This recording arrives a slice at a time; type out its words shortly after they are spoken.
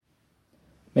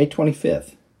May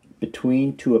 25th,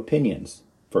 Between Two Opinions,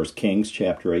 1 Kings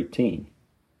chapter 18.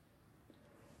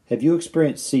 Have you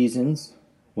experienced seasons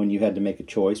when you had to make a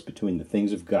choice between the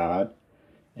things of God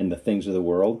and the things of the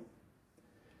world?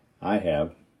 I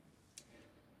have.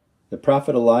 The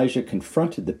prophet Elijah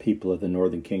confronted the people of the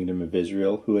northern kingdom of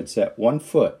Israel who had set one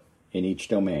foot in each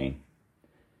domain.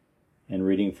 And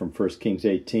reading from 1 Kings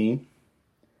 18,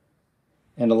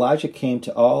 "And Elijah came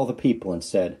to all the people and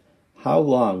said, 'How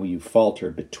long will you falter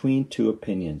between two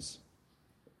opinions?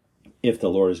 If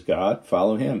the Lord is God,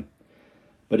 follow him.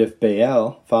 But if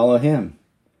Baal, follow him.'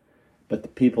 But the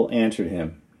people answered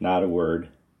him, not a word."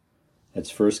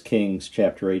 That's 1 Kings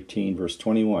chapter 18, verse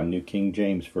 21, New King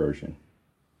James Version.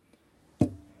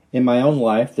 In my own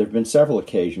life, there have been several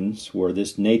occasions where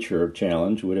this nature of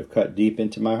challenge would have cut deep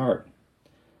into my heart.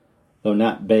 Though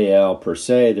not Baal per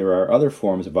se, there are other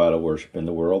forms of idol worship in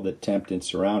the world that tempt and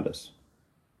surround us.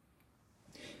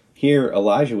 Here,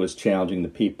 Elijah was challenging the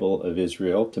people of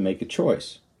Israel to make a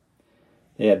choice.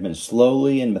 They had been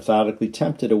slowly and methodically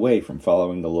tempted away from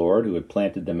following the Lord who had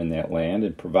planted them in that land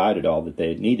and provided all that they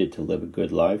had needed to live a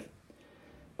good life.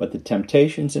 But the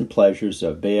temptations and pleasures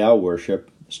of Baal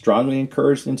worship, strongly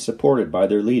encouraged and supported by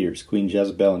their leaders, Queen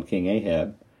Jezebel and King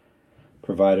Ahab,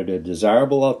 provided a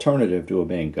desirable alternative to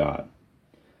obeying God.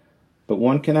 But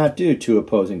one cannot do two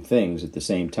opposing things at the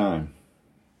same time.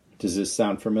 Does this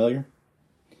sound familiar?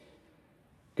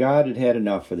 God had had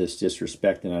enough of this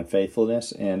disrespect and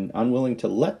unfaithfulness, and unwilling to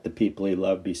let the people he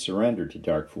loved be surrendered to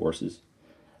dark forces,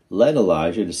 led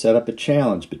Elijah to set up a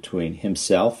challenge between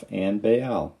himself and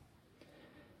Baal.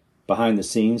 Behind the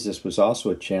scenes, this was also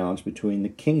a challenge between the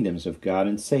kingdoms of God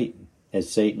and Satan, as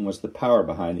Satan was the power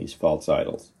behind these false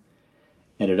idols.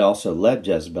 And it also led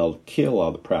Jezebel to kill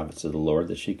all the prophets of the Lord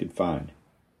that she could find.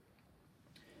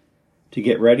 To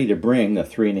get ready to bring the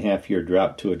 3.5-year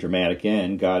drought to a dramatic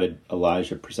end, God had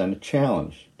Elijah present a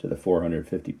challenge to the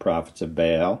 450 prophets of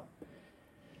Baal.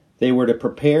 They were to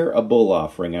prepare a bull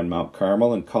offering on Mount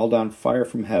Carmel and call down fire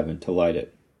from heaven to light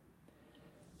it.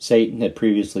 Satan had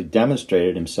previously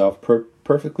demonstrated himself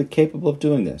perfectly capable of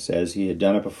doing this, as he had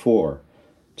done it before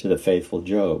to the faithful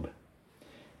Job.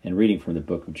 And reading from the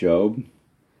book of Job,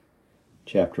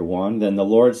 Chapter 1, "Then the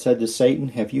Lord said to Satan,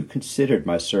 'Have you considered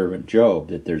my servant Job,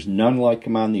 that there's none like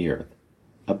him on the earth,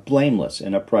 a blameless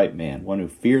and upright man, one who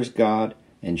fears God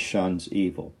and shuns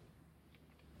evil?'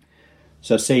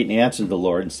 So Satan answered the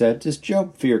Lord and said, 'Does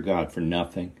Job fear God for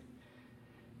nothing?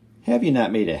 Have you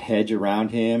not made a hedge around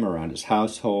him, around his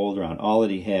household, around all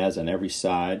that he has on every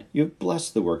side? You have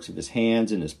blessed the works of his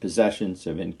hands, and his possessions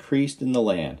have increased in the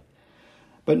land.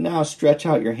 But now stretch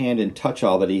out your hand and touch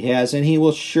all that he has, and he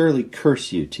will surely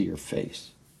curse you to your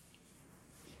face.'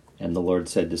 And the Lord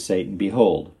said to Satan,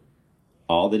 'Behold,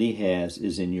 all that he has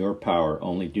is in your power,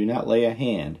 only do not lay a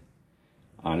hand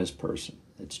on his person.'"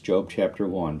 That's Job chapter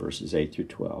 1, verses 8 through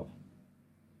 12.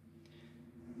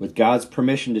 With God's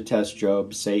permission to test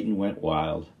Job, Satan went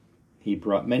wild. He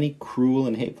brought many cruel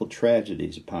and hateful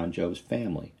tragedies upon Job's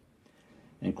family,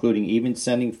 including even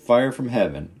sending fire from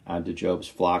heaven onto Job's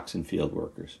flocks and field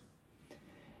workers.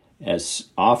 As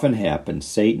often happens,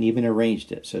 Satan even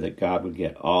arranged it so that God would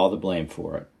get all the blame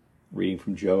for it. Reading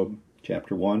from Job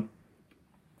chapter 1.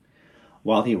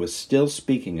 "While he was still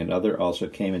speaking, another also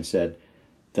came and said,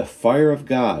 'The fire of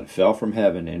God fell from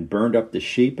heaven and burned up the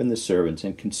sheep and the servants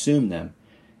and consumed them,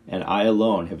 and I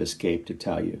alone have escaped to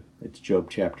tell you.'" It's Job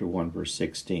chapter 1, verse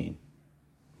 16.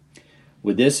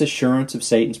 With this assurance of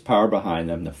Satan's power behind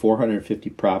them, the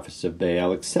 450 prophets of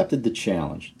Baal accepted the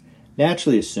challenge,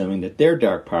 naturally assuming that their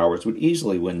dark powers would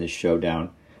easily win this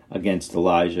showdown against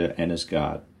Elijah and his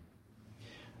God.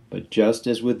 But just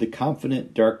as with the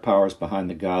confident dark powers behind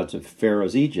the gods of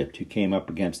Pharaoh's Egypt who came up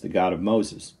against the God of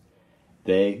Moses,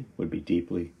 they would be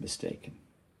deeply mistaken.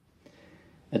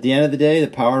 At the end of the day, the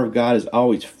power of God is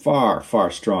always far,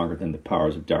 far stronger than the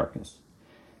powers of darkness.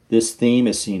 This theme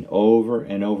is seen over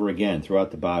and over again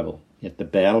throughout the Bible, yet the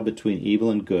battle between evil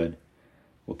and good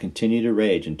will continue to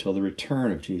rage until the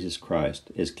return of Jesus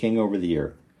Christ as King over the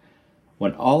earth,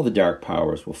 when all the dark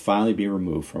powers will finally be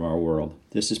removed from our world.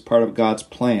 This is part of God's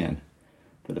plan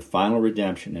for the final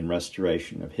redemption and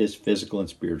restoration of his physical and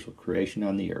spiritual creation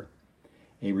on the earth,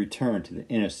 a return to the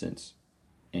innocence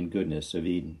and goodness of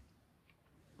Eden.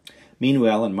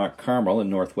 Meanwhile, in Mount Carmel in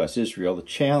northwest Israel, the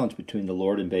challenge between the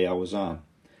Lord and Baal was on.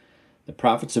 The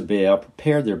prophets of Baal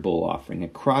prepared their bull offering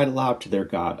and cried aloud to their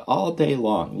God all day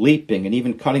long, leaping and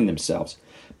even cutting themselves,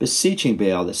 beseeching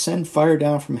Baal to send fire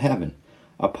down from heaven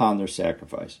upon their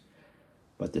sacrifice.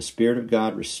 But the Spirit of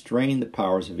God restrained the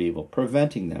powers of evil,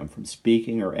 preventing them from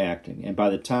speaking or acting. And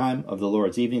by the time of the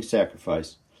Lord's evening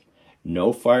sacrifice,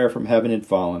 no fire from heaven had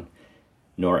fallen,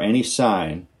 nor any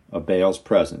sign of Baal's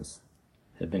presence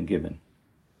had been given.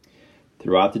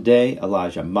 Throughout the day,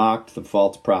 Elijah mocked the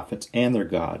false prophets and their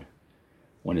God.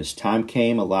 When his time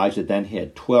came, Elijah then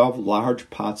had 12 large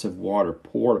pots of water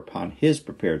poured upon his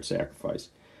prepared sacrifice,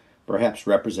 perhaps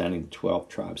representing the 12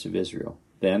 tribes of Israel.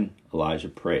 Then Elijah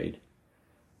prayed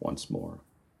once more.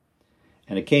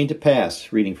 And it came to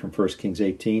pass, reading from 1 Kings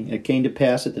 18, it came to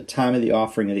pass at the time of the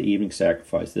offering of the evening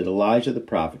sacrifice that Elijah the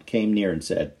prophet came near and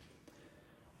said,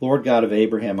 Lord God of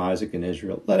Abraham, Isaac, and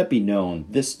Israel, let it be known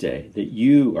this day that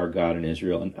you are God in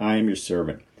Israel, and I am your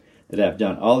servant, that I have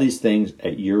done all these things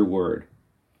at your word.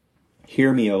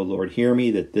 Hear me, O Lord, hear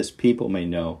me, that this people may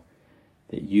know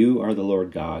that you are the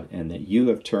Lord God, and that you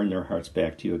have turned their hearts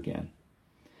back to you again.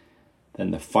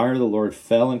 Then the fire of the Lord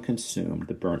fell and consumed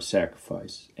the burnt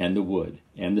sacrifice, and the wood,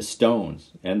 and the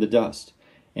stones, and the dust,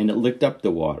 and it licked up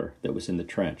the water that was in the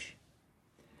trench.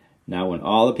 Now when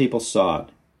all the people saw it,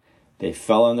 they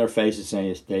fell on their faces,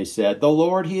 and they said, The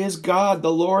Lord, He is God!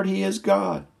 The Lord, He is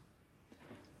God!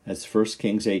 That's 1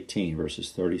 Kings 18,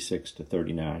 verses 36 to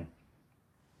 39.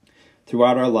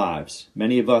 Throughout our lives,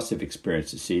 many of us have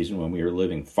experienced a season when we were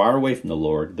living far away from the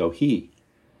Lord, though He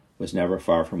was never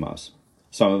far from us.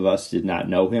 Some of us did not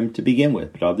know Him to begin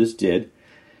with, but others did,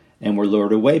 and were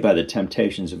lured away by the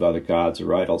temptations of other gods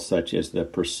or idols, such as the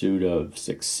pursuit of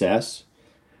success,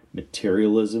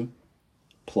 materialism,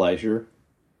 pleasure,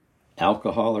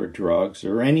 alcohol or drugs,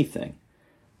 or anything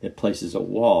that places a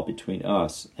wall between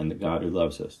us and the God who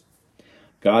loves us.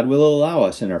 God will allow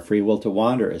us in our free will to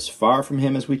wander as far from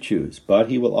Him as we choose, but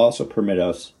He will also permit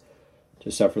us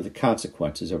to suffer the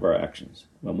consequences of our actions.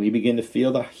 When we begin to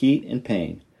feel the heat and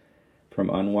pain from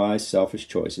unwise, selfish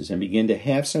choices and begin to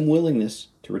have some willingness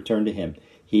to return to Him,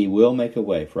 He will make a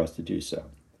way for us to do so.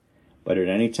 But at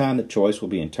any time, the choice will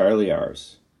be entirely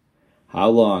ours. How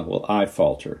long will I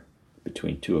falter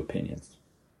between two opinions?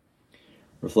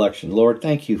 Reflection. Lord,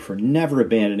 thank you for never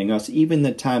abandoning us, even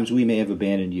the times we may have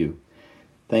abandoned you.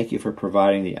 Thank you for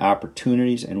providing the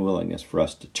opportunities and willingness for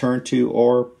us to turn to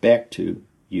or back to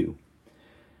you.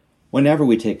 Whenever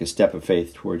we take a step of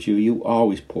faith towards you, you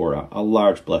always pour out a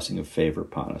large blessing of favor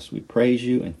upon us. We praise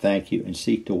you and thank you and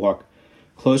seek to walk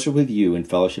closer with you in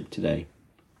fellowship today.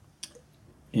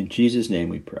 In Jesus' name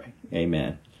we pray.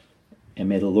 Amen. And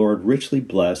may the Lord richly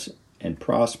bless and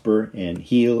prosper and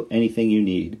heal anything you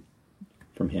need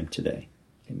from Him today.